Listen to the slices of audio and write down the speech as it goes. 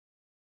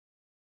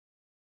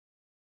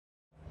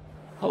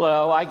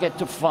Hello, I get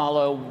to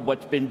follow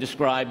what's been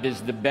described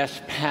as the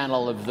best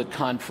panel of the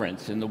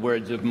conference, in the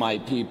words of my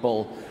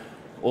people,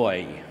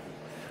 oi.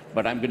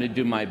 But I'm going to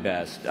do my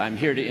best. I'm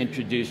here to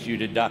introduce you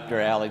to Dr.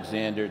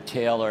 Alexander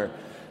Tayler.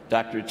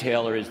 Dr.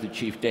 Tayler is the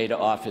Chief Data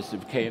Officer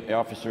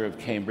of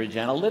Cambridge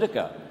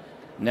Analytica.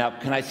 Now,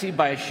 can I see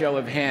by a show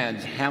of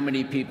hands how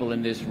many people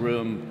in this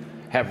room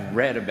have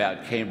read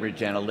about Cambridge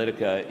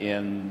Analytica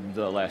in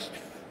the last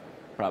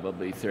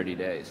probably 30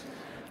 days?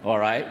 All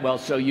right, well,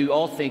 so you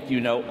all think you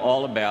know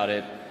all about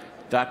it.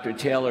 Dr.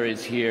 Tayler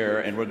is here,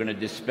 and we're going to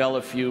dispel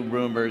a few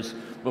rumors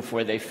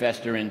before they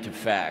fester into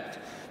fact.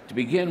 To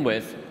begin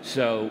with,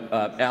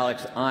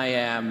 Alex, I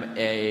am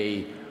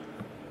a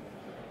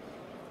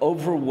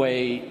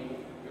overweight,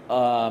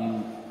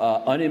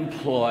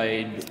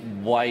 unemployed,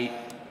 white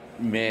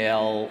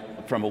male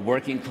from a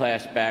working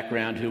class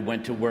background who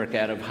went to work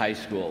out of high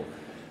school.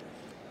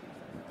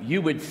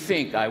 You would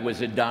think I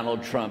was a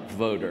Donald Trump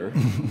voter.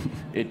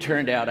 It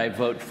turned out I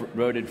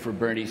voted for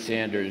Bernie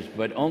Sanders,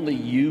 but only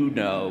you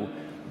know,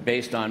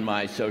 based on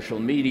my social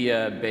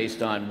media,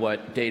 based on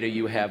what data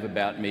you have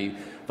about me,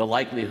 the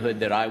likelihood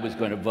that I was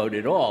going to vote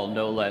at all,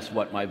 no less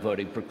what my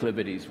voting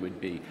proclivities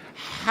would be.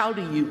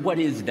 What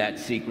is that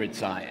secret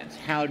science?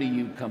 How do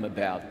you come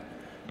about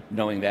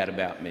knowing that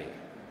about me?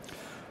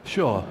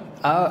 Sure.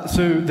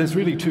 So there's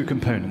really two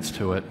components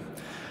to it.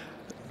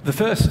 The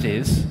first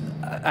is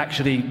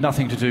actually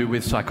nothing to do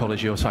with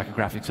psychology or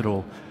psychographics at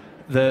all.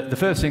 The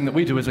first thing that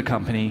we do as a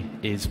company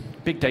is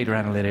big data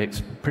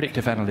analytics,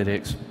 predictive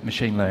analytics,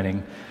 machine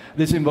learning.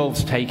 This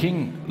involves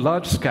taking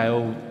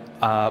large-scale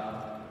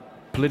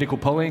political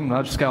polling,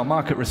 large-scale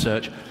market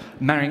research,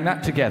 marrying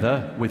that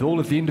together with all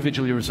of the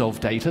individually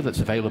resolved data that's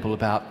available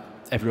about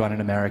everyone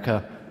in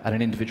America at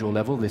an individual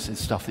level. This is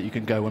stuff that you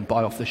can go and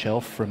buy off the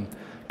shelf from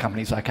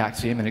companies like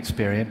Axiom and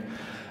Experian.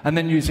 And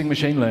then using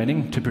machine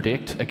learning to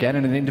predict, again,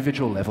 at an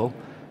individual level,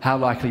 how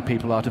likely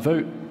people are to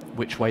vote,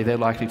 which way they're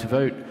likely to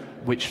vote,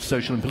 which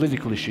social and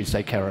political issues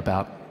they care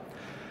about.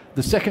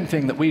 The second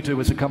thing that we do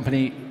as a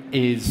company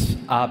is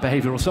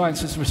behavioral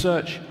sciences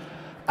research,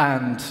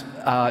 and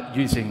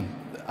using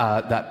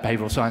that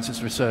behavioral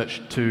sciences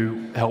research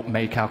to help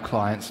make our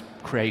clients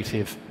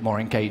creative, more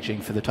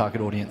engaging for the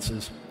target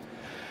audiences.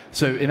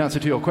 So in answer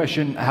to your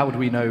question, how do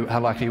we know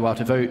how likely you are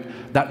to vote?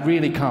 That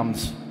really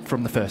comes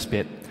from the first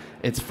bit.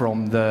 It's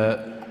from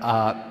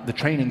the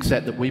training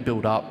set that we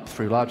build up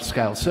through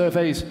large-scale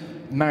surveys,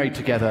 married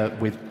together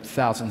with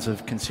thousands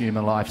of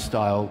consumer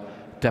lifestyle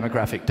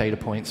demographic data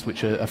points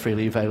which are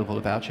freely available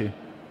about you.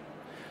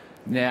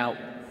 Now,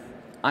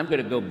 I'm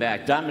going to go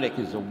back. Dominic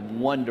is a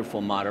wonderful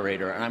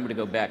moderator, and I'm going to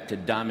go back to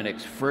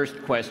Dominic's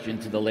first question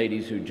to the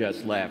ladies who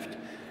just left.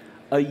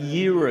 A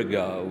year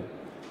ago,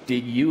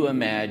 did you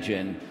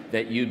imagine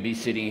that you'd be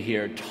sitting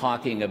here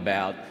talking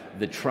about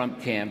the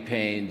Trump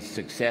campaign's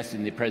success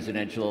in the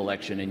presidential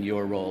election and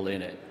your role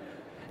in it?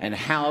 And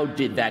how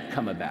did that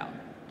come about?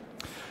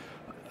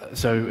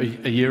 So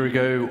a year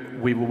ago,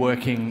 we were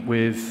working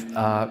with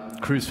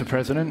Cruz for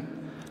President.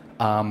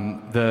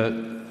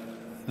 The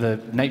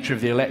nature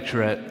of the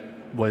electorate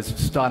was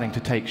starting to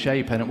take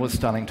shape, and it was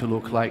starting to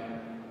look like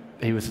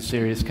he was a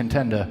serious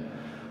contender.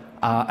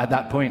 At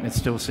that point, it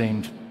still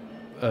seemed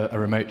a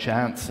remote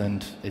chance,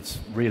 and it's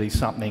really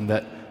something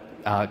that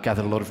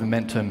gathered a lot of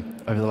momentum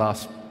over the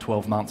last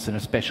 12 months, and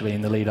especially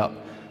in the lead up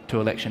to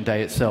Election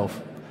Day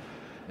itself.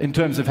 In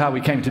terms of how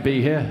we came to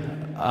be here,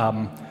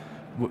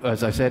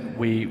 as I said,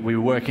 we were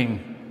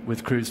working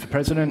with Cruz for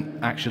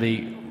President.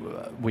 Actually,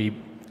 we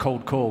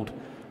cold called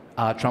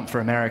Trump for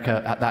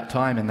America at that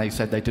time, and they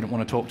said they didn't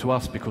want to talk to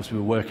us because we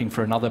were working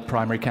for another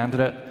primary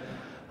candidate.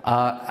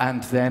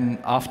 And then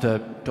after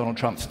Donald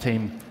Trump's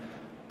team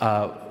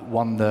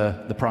won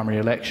the primary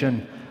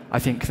election, I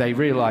think they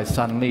realized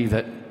suddenly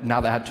that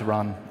now they had to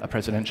run a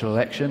presidential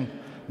election.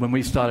 When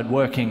we started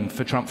working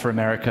for Trump for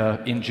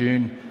America in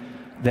June,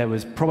 there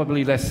was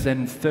probably less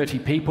than 30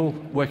 people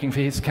working for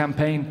his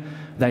campaign.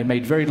 They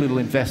made very little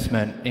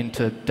investment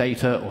into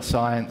data or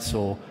science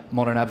or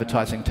modern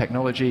advertising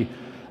technology,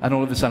 and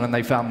all of a sudden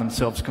they found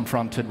themselves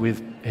confronted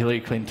with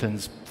Hillary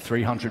Clinton's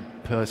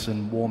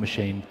 300-person war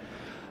machine.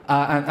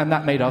 And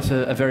that made us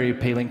a very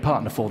appealing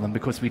partner for them,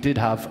 because we did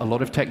have a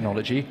lot of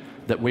technology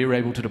that we were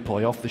able to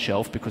deploy off the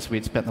shelf because we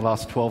had spent the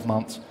last 12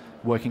 months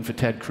working for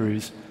Ted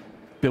Cruz,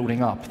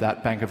 building up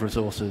that bank of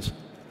resources.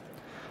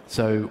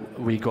 So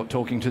we got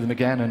talking to them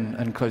again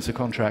and closed the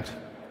contract.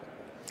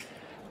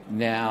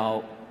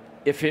 Now,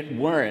 if it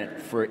weren't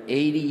for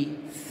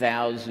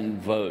 80,000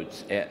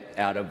 votes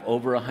out of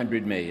over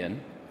 100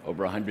 million,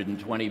 over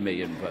 120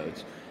 million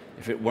votes,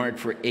 if it weren't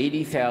for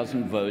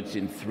 80,000 votes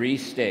in 3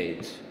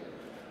 states,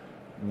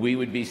 we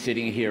would be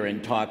sitting here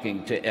and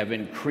talking to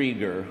Evan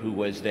Krieger, who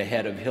was the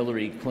head of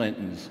Hillary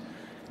Clinton's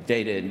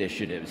data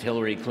initiatives.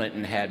 Hillary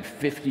Clinton had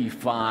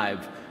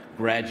 55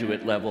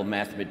 graduate-level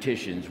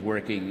mathematicians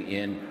working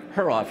in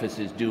her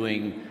offices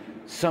doing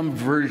some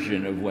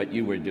version of what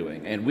you were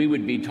doing. And we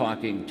would be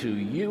talking to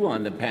you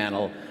on the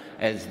panel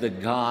as the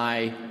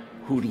guy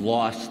who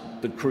lost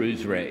the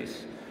Cruz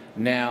race.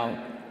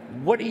 Now,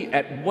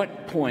 At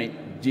what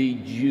point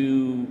did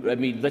you, I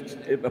mean,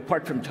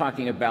 apart from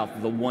talking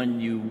about the one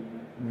you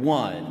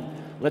won,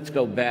 let's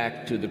go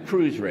back to the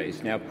Cruz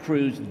race. Now,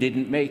 Cruz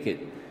didn't make it,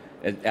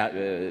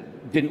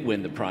 didn't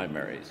win the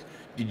primaries.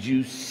 Did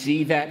you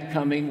see that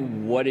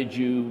coming? What did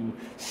you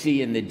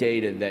see in the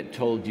data that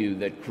told you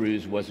that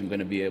Cruz wasn't going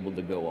to be able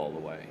to go all the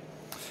way?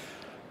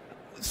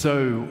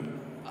 So,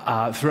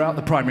 throughout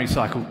the primary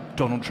cycle,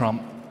 Donald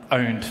Trump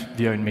owned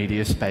the own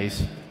media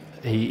space.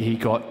 He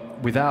got,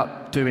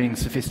 without doing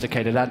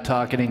sophisticated ad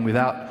targeting,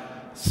 without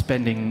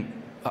spending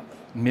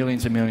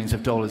millions and millions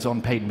of dollars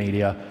on paid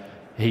media,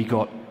 he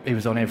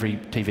was on every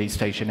TV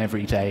station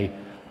every day,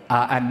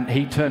 and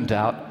he turned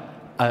out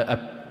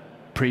a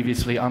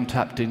previously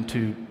untapped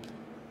into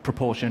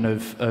proportion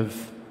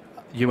of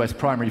US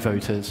primary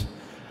voters.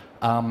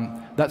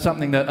 That's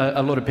something that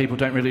a lot of people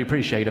don't really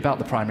appreciate about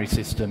the primary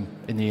system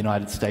in the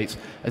United States.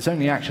 There's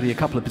only actually a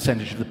couple of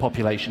percentage of the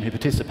population who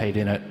participate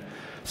in it,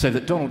 so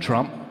that Donald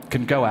Trump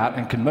can go out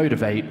and can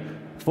motivate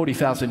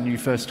 40,000 new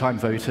first-time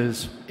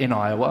voters in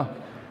Iowa.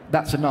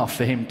 That's enough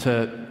for him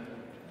to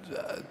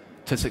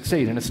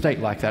succeed in a state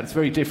like that. It's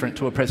very different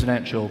to a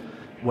presidential,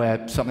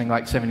 where something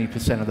like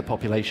 70% of the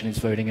population is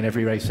voting in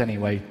every race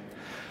anyway.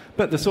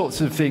 But the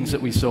sorts of things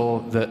that we saw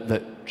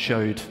that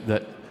showed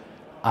that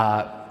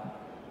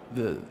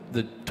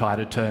the tide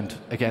had turned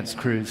against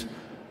Cruz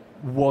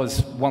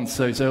was once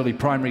those early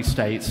primary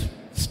states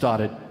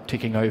started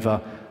ticking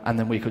over, and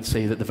then we could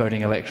see that the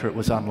voting electorate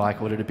was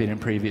unlike what it had been in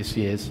previous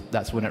years.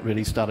 That's when it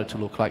really started to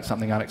look like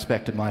something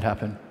unexpected might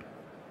happen.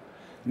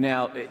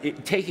 Now,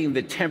 taking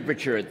the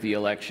temperature at the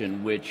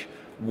election, which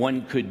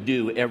one could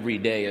do every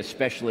day,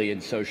 especially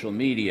in social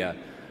media,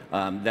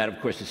 that of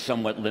course is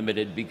somewhat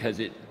limited because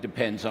it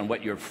depends on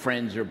what your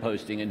friends are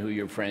posting and who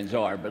your friends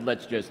are. But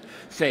let's just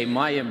say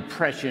my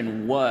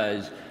impression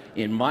was,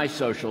 in my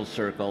social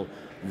circle,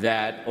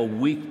 that a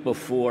week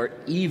before,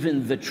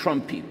 even the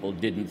Trump people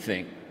didn't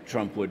think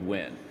Trump would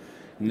win.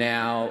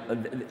 Now,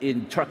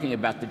 in talking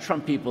about the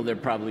Trump people, they're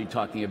probably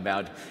talking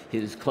about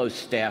his close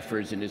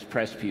staffers and his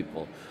press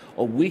people.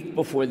 A week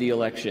before the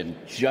election,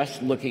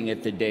 just looking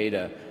at the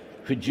data,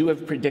 could you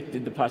have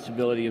predicted the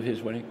possibility of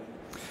his winning?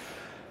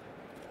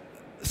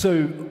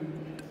 So,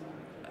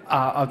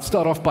 I'd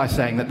start off by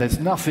saying that there's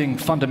nothing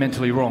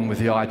fundamentally wrong with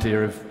the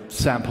idea of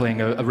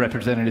sampling a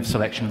representative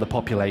selection of the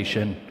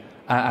population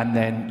and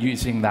then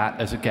using that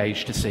as a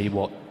gauge to see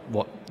what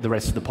the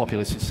rest of the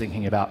populace is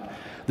thinking about.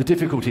 The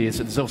difficulty is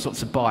that there's all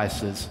sorts of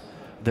biases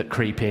that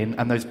creep in,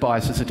 and those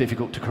biases are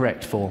difficult to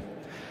correct for.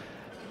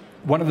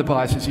 One of the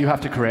biases you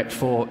have to correct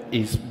for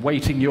is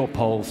weighting your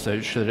polls so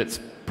that it's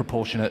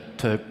proportionate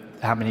to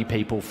how many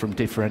people from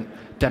different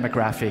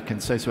demographic and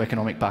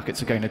socioeconomic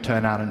buckets are going to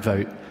turn out and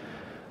vote.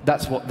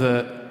 That's what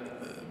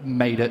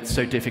made it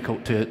so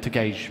difficult to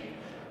gauge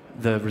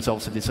the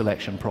results of this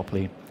election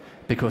properly,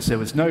 because there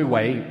was no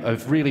way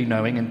of really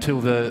knowing until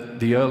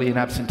the early and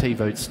absentee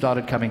votes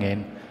started coming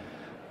in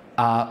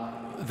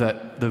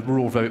that the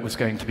rural vote was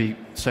going to be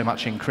so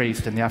much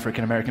increased and the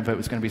African-American vote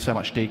was going to be so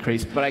much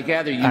decreased. But I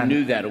gather you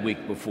knew that a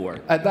week before.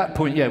 At that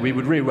point, yeah, we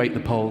would re-weight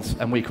the polls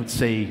and we could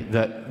see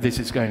that this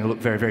is going to look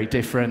very, very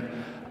different.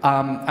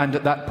 And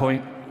at that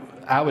point,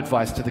 our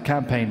advice to the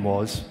campaign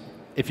was,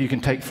 if you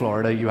can take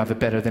Florida, you have a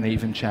better than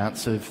even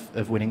chance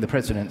of winning the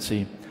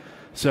presidency.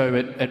 So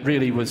it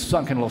really was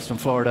sunk and lost in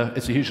Florida.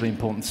 It's a hugely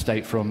important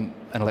state from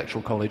an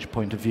electoral college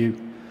point of view.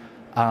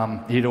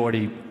 He'd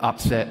already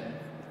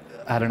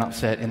had an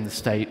upset in the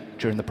state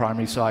during the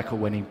primary cycle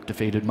when he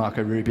defeated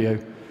Marco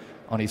Rubio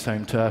on his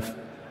home turf.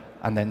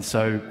 And then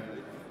so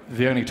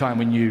the only time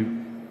when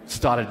you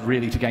started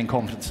really to gain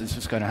confidence this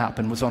was going to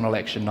happen was on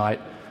election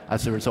night,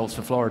 as the results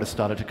for Florida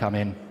started to come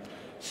in.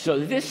 So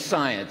this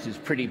science is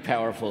pretty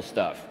powerful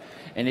stuff.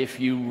 And if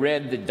you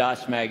read the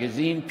Das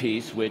magazine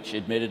piece, which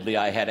admittedly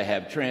I had to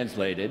have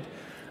translated,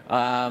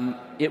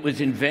 it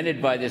was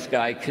invented by this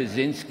guy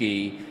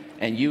Kaczynski,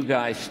 and you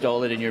guys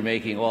stole it and you're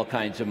making all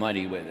kinds of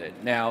money with it.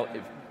 Now,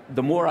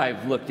 the more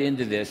I've looked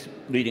into this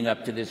leading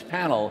up to this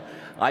panel,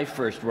 I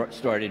first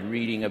started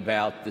reading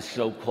about the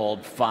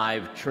so-called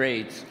 5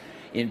 traits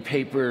in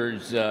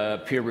papers,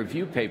 peer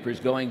review papers,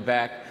 going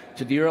back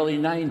to the early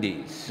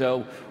 90s.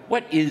 So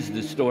what is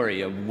the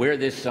story of where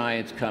this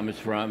science comes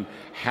from,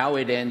 how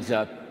it ends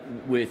up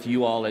with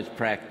you all as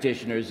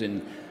practitioners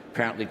and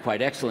apparently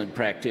quite excellent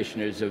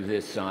practitioners of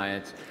this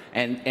science,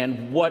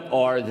 and what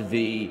are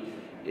the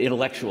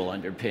intellectual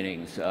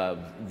underpinnings of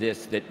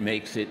this that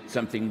makes it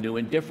something new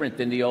and different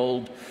than the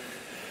old,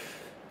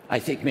 I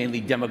think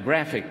mainly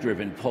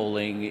demographic-driven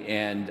polling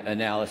and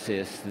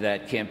analysis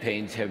that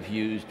campaigns have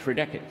used for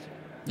decades?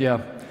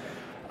 Yeah.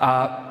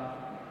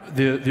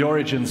 The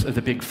origins of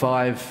the Big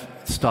Five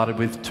started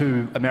with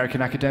 2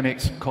 American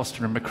academics,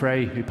 Costa and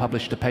McRae, who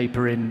published a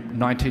paper in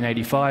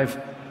 1985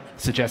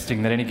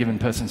 suggesting that any given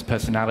person's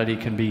personality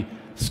can be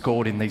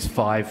scored in these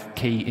 5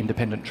 key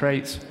independent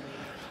traits.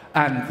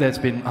 And there's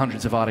been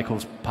hundreds of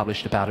articles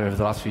published about it over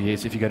the last few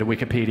years. If you go to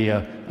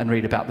Wikipedia and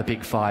read about the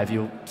Big Five,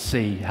 you'll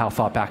see how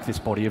far back this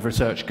body of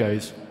research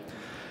goes.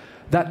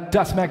 That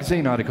Das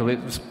magazine article, it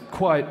was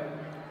quite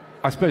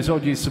I suppose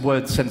I'd use the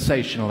word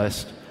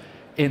sensationalist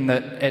in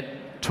that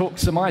it took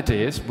some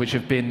ideas which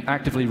have been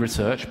actively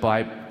researched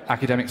by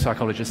academic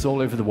psychologists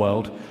all over the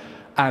world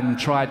and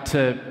tried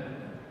to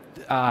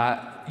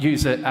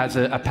use it as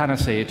a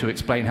panacea to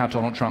explain how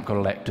Donald Trump got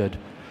elected.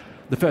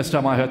 The first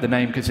time I heard the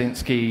name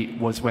Kaczynski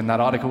was when that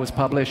article was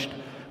published.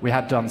 We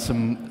had done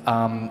some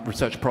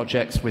research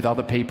projects with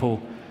other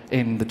people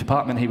in the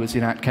department he was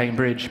in at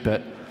Cambridge,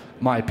 but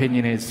my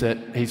opinion is that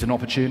he's an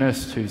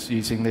opportunist who's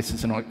using this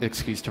as an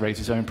excuse to raise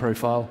his own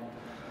profile.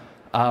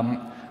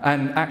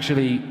 And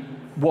actually,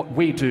 what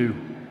we do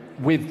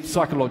with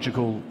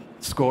psychological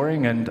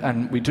scoring,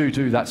 and we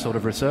do that sort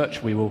of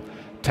research, we will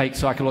take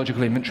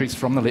psychological inventories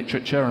from the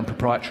literature and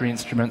proprietary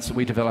instruments that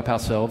we develop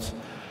ourselves,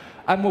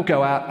 and we'll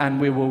go out and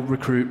we will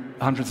recruit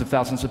hundreds of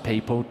thousands of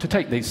people to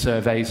take these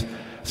surveys,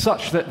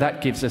 such that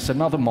that gives us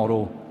another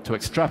model to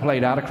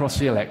extrapolate out across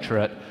the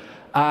electorate,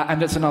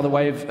 and it's another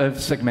way of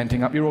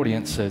segmenting up your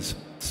audiences.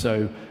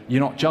 So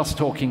you're not just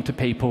talking to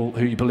people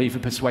who you believe are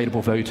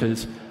persuadable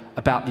voters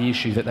about the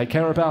issue that they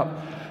care about,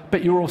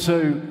 but you're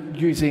also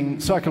using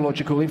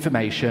psychological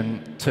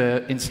information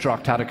to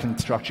instruct how to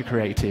construct your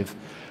creative,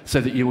 so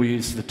that you will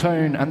use the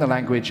tone and the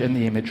language and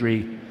the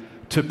imagery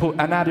to put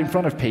an ad in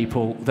front of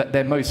people that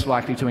they're most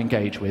likely to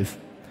engage with.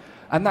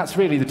 And that's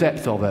really the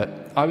depth of it.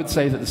 I would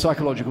say that the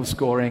psychological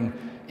scoring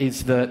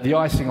is the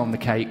icing on the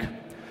cake,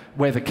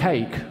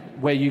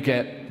 where you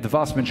get the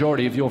vast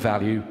majority of your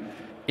value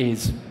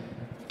is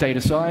data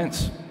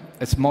science,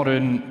 it's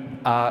modern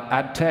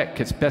ad tech,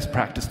 it's best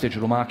practice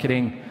digital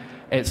marketing,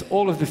 it's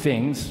all of the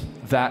things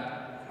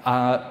that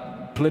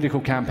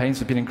political campaigns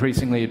have been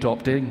increasingly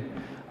adopting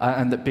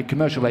and that big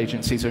commercial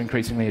agencies are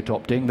increasingly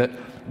adopting, that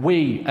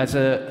we as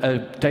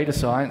a data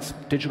science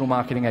digital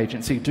marketing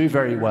agency do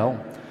very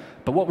well.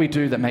 But what we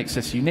do that makes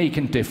us unique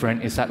and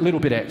different is that little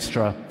bit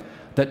extra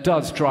that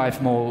does drive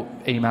more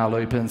email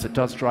opens, it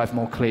does drive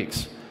more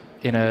clicks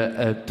in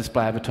a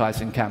display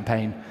advertising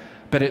campaign.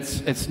 But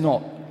it's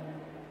not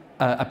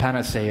a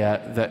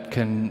panacea that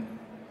can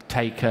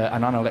take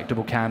an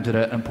unelectable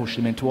candidate and push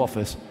them into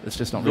office. It's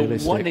just not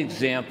realistic. One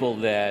example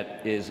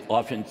that is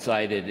often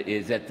cited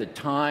is at the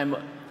time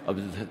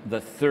of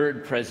the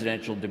third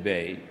presidential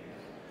debate,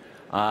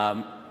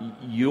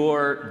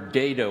 your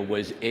data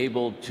was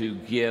able to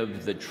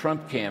give the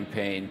Trump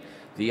campaign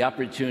the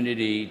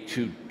opportunity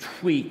to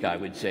tweak, I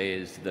would say,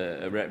 is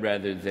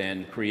rather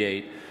than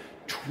create,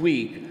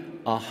 tweak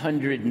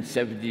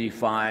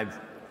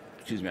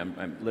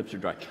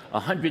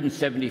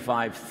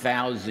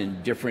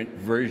 175,000 different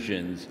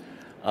versions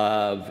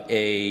of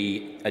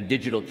a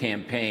digital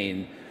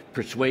campaign,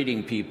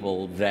 persuading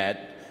people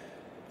that,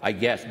 I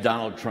guess,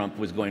 Donald Trump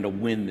was going to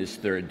win this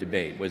third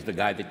debate, was the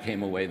guy that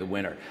came away the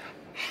winner.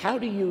 How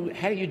do you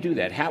do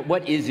that?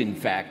 What is, in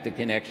fact, the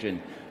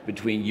connection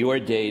between your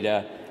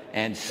data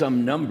and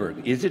some number?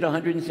 Is it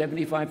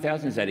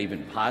 175,000? Is that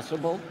even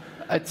possible?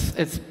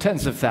 It's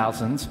tens of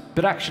thousands,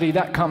 but actually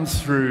that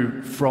comes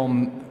through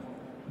from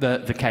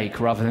the cake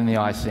rather than the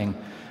icing.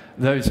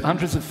 Those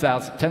hundreds of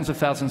thousands, tens of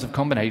thousands of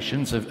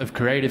combinations of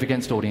creative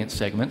against audience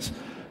segments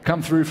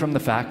come through from the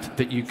fact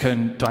that you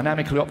can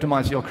dynamically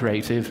optimize your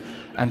creative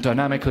and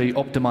dynamically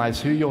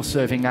optimize who you're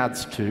serving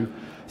ads to,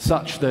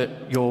 such that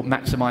you're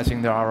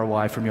maximizing the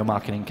ROI from your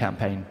marketing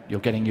campaign. You're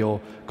getting your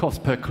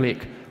cost per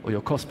click or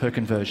your cost per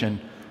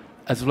conversion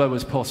as low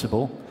as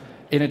possible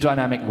in a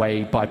dynamic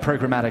way by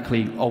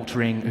programmatically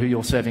altering who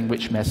you're serving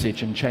which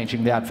message and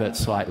changing the adverts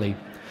slightly.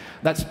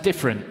 That's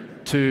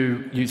different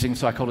to using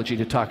psychology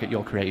to target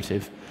your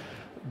creative.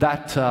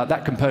 That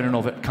component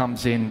of it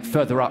comes in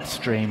further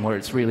upstream, where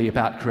it's really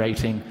about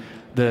creating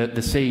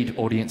the seed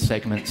audience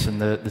segments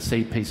and the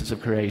seed pieces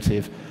of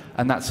creative.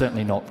 And that's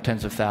certainly not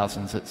tens of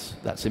thousands.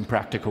 That's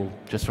impractical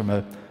just from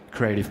a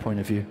creative point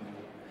of view.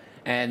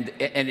 And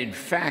in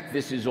fact,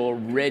 this is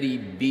already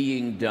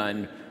being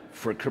done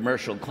for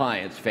commercial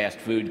clients, fast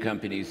food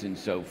companies and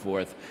so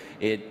forth.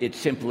 It's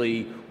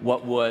simply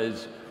what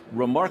was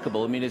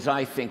remarkable. I mean, as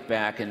I think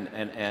back, and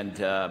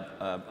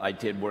I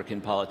did work in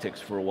politics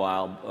for a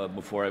while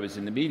before I was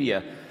in the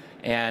media,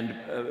 and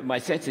my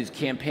sense is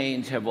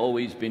campaigns have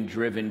always been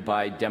driven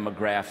by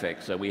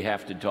demographics. So we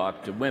have to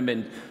talk to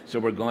women, so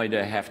we're going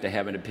to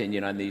have an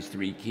opinion on these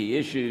three key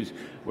issues.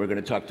 We're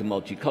going to talk to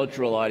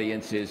multicultural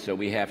audiences, so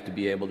we have to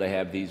be able to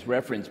have these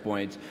reference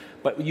points.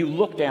 But you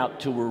looked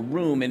out to a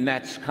room, and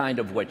that's kind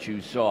of what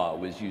you saw,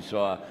 was you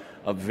saw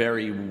a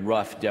very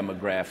rough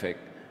demographic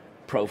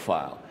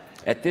profile.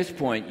 At this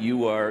point,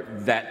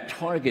 that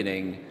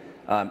targeting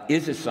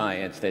is a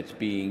science that's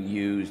being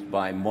used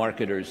by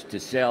marketers to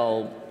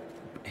sell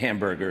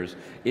hamburgers.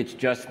 It's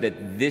just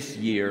that this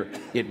year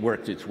it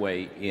worked its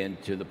way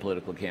into the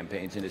political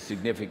campaigns in a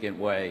significant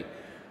way,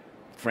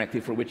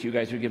 frankly, for which you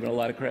guys are given a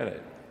lot of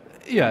credit.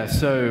 Yeah,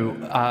 so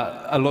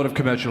a lot of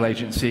commercial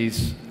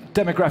agencies,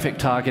 demographic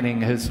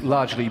targeting has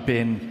largely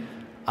been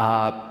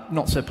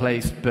not so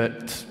placed,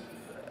 but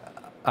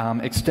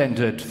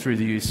extended through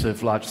the use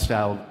of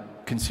large-scale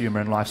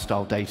consumer and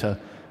lifestyle data,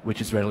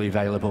 which is readily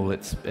available.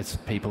 It's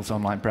people's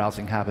online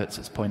browsing habits,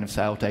 it's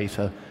point-of-sale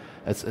data,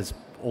 it's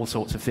all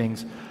sorts of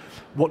things.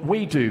 What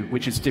we do,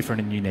 which is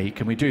different and unique,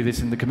 and we do this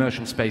in the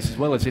commercial space as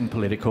well as in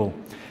political,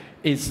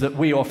 is that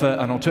we offer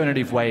an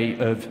alternative way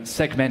of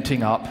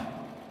segmenting up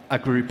a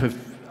group of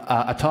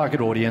a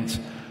target audience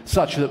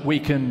such that we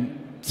can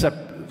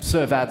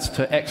serve ads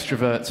to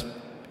extroverts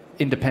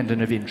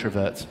independent of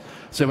introverts.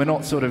 So we're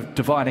not sort of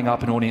dividing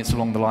up an audience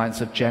along the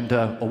lines of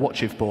gender or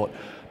what you've bought,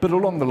 but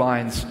along the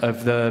lines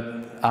of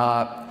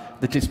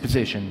the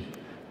disposition,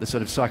 the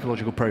sort of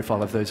psychological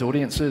profile of those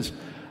audiences.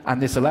 And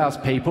this allows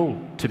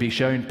people to be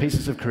shown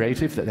pieces of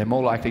creative that they're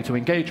more likely to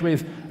engage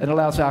with, and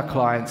allows our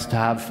clients to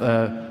have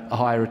a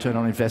higher return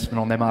on investment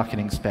on their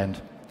marketing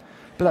spend.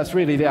 But that's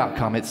really the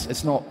outcome.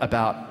 It's not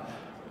about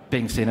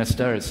being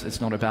sinister.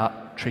 It's not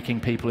about tricking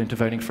people into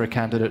voting for a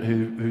candidate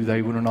who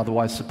they wouldn't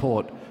otherwise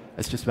support.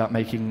 It's just about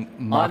making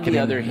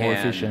marketing more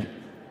efficient.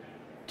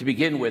 To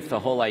begin with, the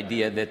whole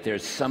idea that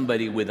there's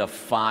somebody with a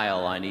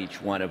file on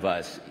each one of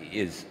us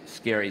is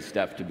scary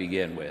stuff to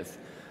begin with.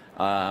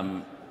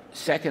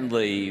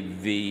 Secondly,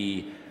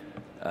 the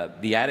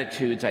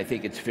attitudes, I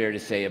think it's fair to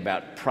say,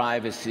 about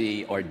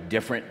privacy are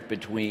different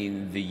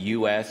between the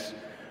US,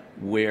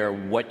 where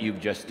what you've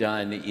just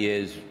done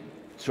is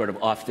sort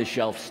of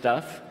off-the-shelf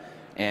stuff,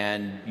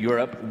 and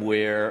Europe,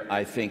 where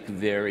I think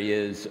there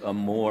is a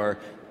more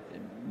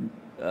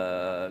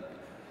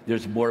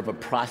there's more of a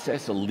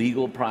process, a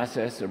legal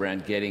process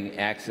around getting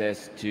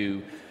access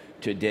to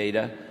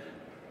data.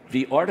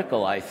 The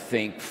article, I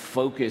think,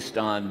 focused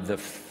on the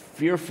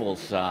fearful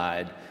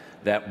side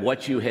that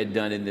what you had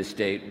done in the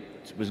States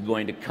was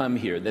going to come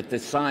here, that the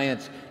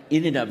science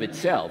in and of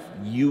itself,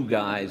 you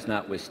guys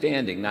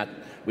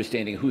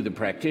notwithstanding who the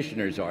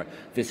practitioners are,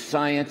 the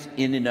science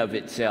in and of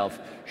itself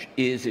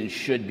is and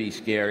should be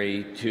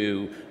scary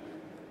to,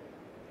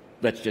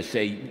 let's just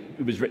say,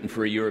 it was written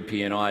for a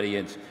European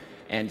audience.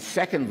 And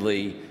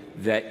secondly,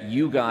 that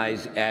you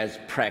guys as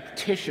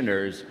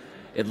practitioners,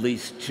 at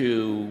least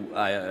two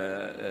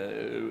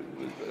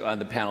on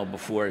the panel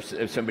before,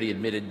 somebody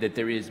admitted that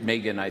there is,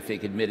 Megan, I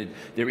think, admitted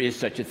there is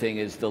such a thing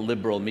as the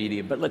liberal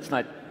media, but let's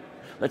not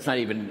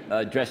even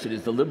address it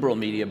as the liberal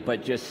media,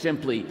 but just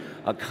simply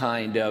a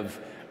kind of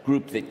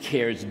group that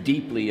cares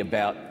deeply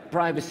about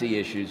privacy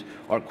issues,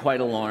 are quite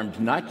alarmed,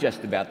 not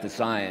just about the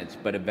science,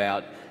 but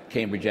about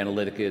Cambridge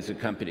Analytica as a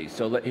company.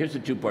 So here's a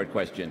two-part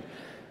question.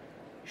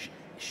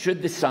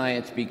 Should the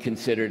science be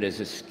considered as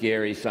a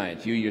scary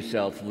science? You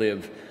yourself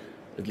live,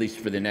 at least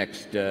for the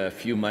next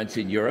few months,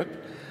 in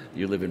Europe.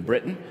 You live in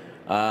Britain.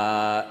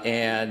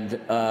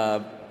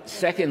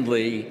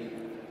 Secondly,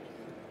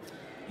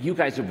 you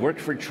guys have worked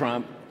for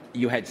Trump.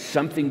 You had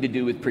something to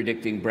do with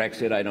predicting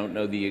Brexit. I don't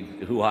know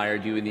who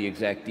hired you and the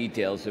exact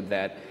details of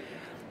that.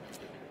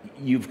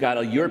 You've got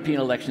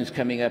European elections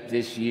coming up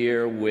this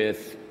year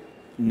with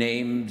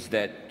names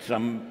that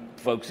some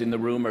folks in the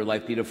room are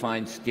likely to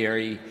find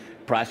scary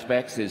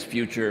prospects as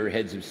future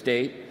heads of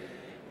state.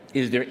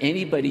 Is there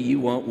anybody you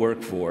won't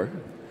work for,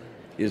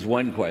 is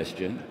one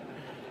question.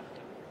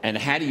 And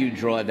how do you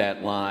draw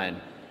that line?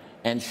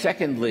 And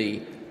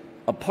secondly,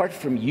 apart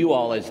from you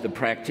all as the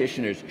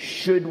practitioners,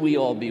 should we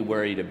all be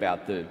worried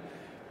about the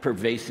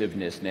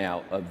pervasiveness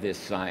now of this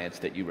science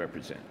that you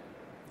represent?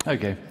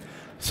 Okay.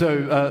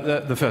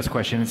 So the first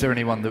question, is there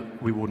anyone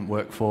that we wouldn't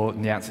work for?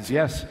 And the answer is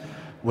yes.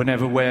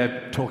 Whenever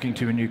we're talking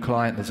to a new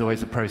client, there's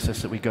always a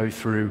process that we go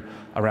through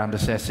around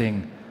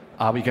assessing,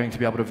 are we going to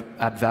be able to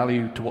add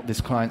value to what this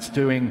client's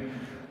doing?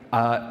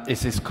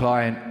 Is this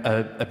client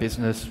a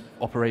business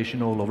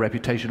operational or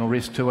reputational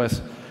risk to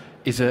us?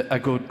 Is it a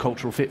good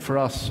cultural fit for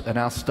us and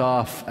our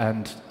staff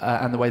and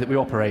the way that we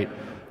operate?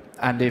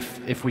 And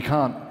if we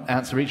can't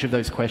answer each of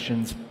those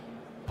questions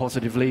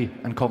positively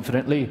and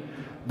confidently,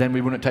 then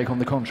we wouldn't take on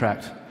the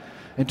contract.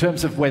 In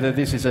terms of whether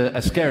this is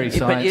a scary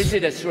science... But is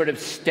it a sort of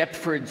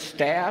Stepford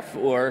staff,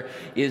 or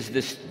does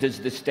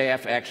the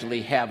staff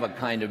actually have a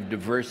kind of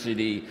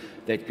diversity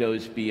that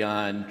goes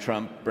beyond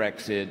Trump,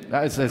 Brexit,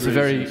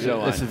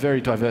 It's a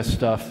very diverse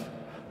stuff.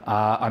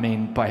 I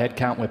mean, by head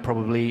count, we're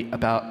probably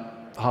about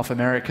half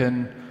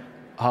American,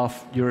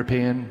 half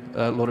European,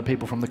 a lot of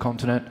people from the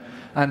continent,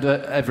 and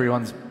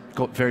everyone's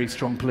got very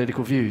strong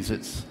political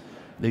views.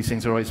 These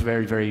things are always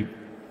very, very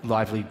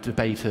lively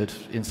debated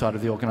inside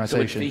of the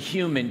organization. So it's the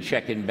human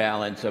check and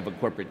balance of a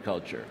corporate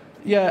culture.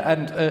 Yeah,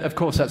 and of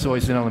course that's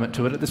always an element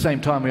to it. At the same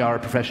time, we are a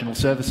professional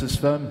services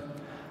firm.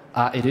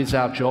 It is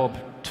our job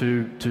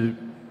to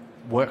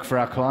work for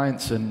our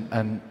clients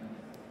and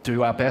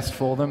do our best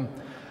for them.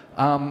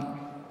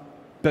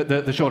 But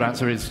the short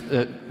answer is,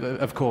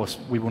 of course,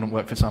 we wouldn't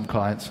work for some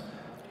clients.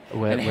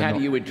 And how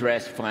do you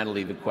address,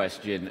 finally, the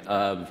question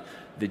of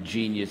the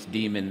genius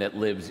demon that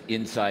lives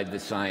inside the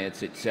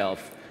science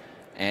itself,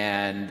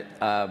 and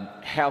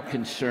how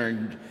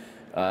concerned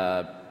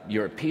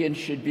Europeans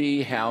should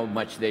be, how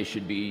much they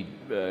should be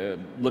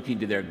looking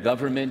to their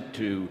government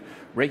to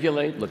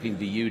regulate, looking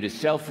to you to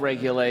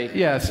self-regulate?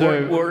 Yeah,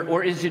 so...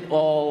 Or is it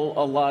all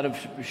a lot of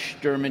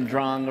Sturm und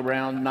Drang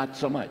around, not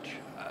so much?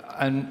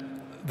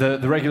 And the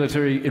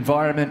regulatory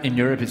environment in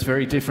Europe is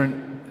very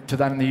different to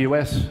that in the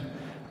US.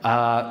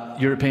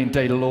 European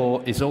data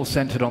law is all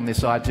centered on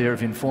this idea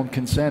of informed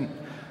consent.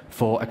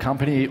 For a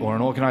company or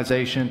an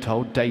organization to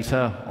hold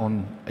data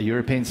on a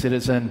European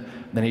citizen,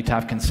 they need to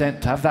have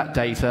consent to have that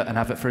data and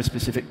have it for a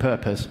specific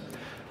purpose.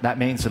 That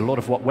means that a lot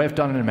of what we've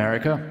done in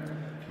America,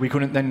 we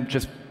couldn't then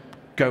just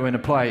go and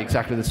apply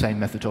exactly the same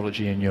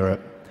methodology in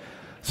Europe.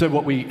 So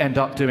what we end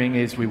up doing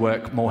is we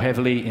work more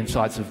heavily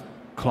inside of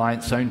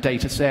clients' own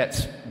data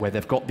sets where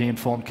they've got the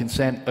informed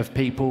consent of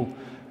people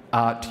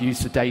to use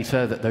the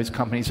data that those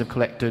companies have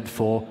collected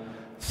for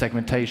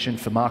segmentation,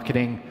 for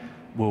marketing.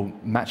 We'll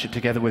match it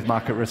together with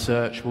market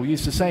research. We'll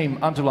use the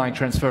same underlying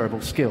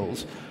transferable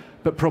skills,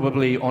 but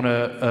probably on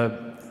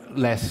a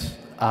less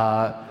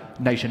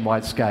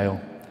nationwide scale.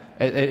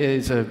 It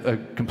is a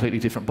completely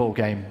different ball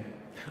game.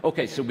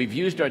 Okay, so we've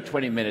used our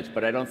 20 minutes,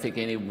 but I don't think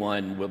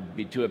anyone will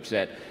be too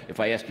upset if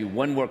I ask you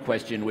one more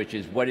question, which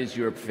is, what is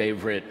your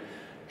favorite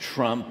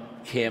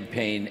Trump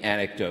campaign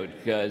anecdote?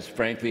 Because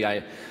frankly,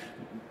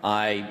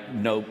 I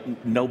know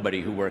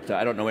nobody who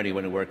I don't know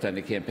anyone who worked on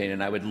the campaign,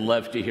 and I would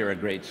love to hear a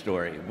great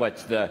story.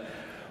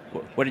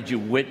 What did you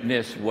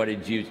witness? What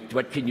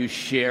can you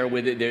share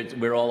with it?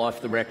 We're all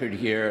off the record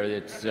here.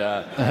 These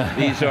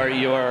are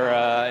your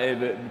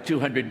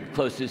 200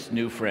 closest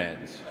new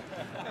friends.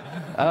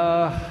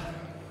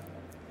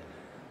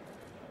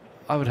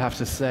 I would have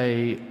to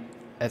say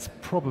it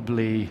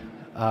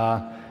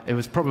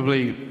was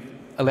probably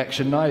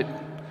election night,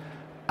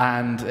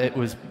 and it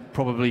was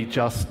probably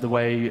just the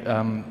way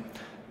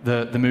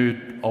the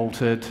mood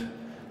altered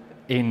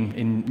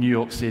in New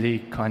York City,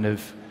 kind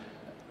of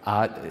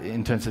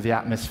in terms of the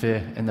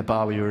atmosphere in the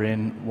bar we were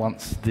in,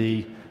 once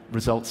the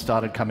results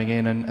started coming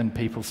in and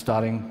people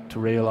starting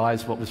to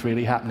realize what was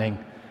really happening.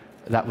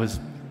 That was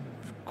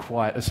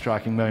quite a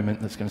striking moment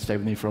that's going to stay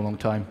with me for a long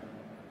time.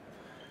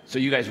 So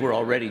you guys were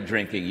already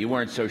drinking. You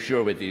weren't so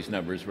sure what these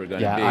numbers were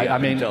going to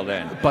be until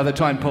then. By the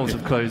time polls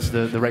have closed,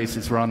 the race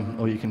is run.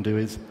 All you can do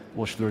is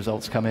watch the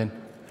results come in.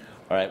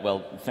 All right,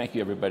 well, thank you,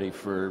 everybody,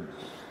 for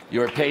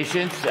your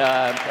patience.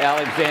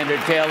 Alexander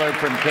Taylor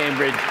from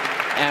Cambridge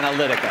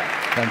Analytica.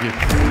 Thank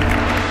you.